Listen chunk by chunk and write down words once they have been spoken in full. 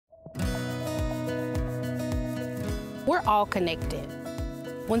We're all connected.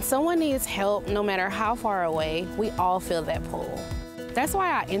 When someone needs help, no matter how far away, we all feel that pull. That's why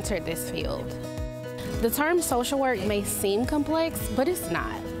I entered this field. The term social work may seem complex, but it's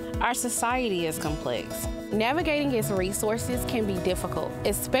not. Our society is complex. Navigating its resources can be difficult,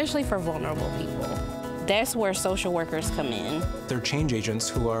 especially for vulnerable people. That's where social workers come in. They're change agents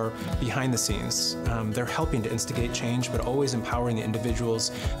who are behind the scenes. They're helping to instigate change, but always empowering the individuals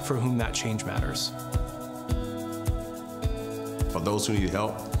for whom that change matters. For those who need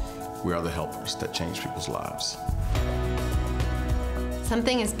help, we are the helpers that change people's lives.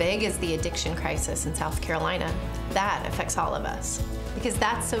 Something as big as the addiction crisis in South Carolina, that affects all of us. Because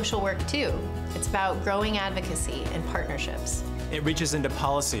that's social work too. It's about growing advocacy and partnerships. It reaches into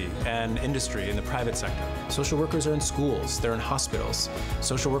policy and industry in the private sector. Social workers are in schools, they're in hospitals.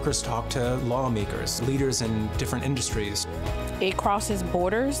 Social workers talk to lawmakers, leaders in different industries. It crosses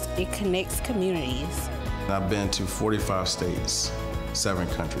borders, it connects communities. I've been to 45 states, 7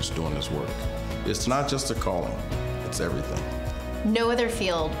 countries doing this work. It's not just a calling, it's everything. No other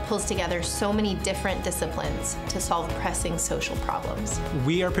field pulls together so many different disciplines to solve pressing social problems.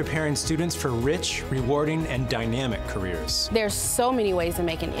 We are preparing students for rich, rewarding, and dynamic careers. There's so many ways to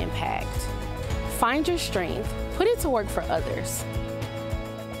make an impact. Find your strength, put it to work for others.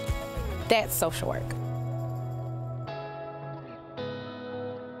 That's social work.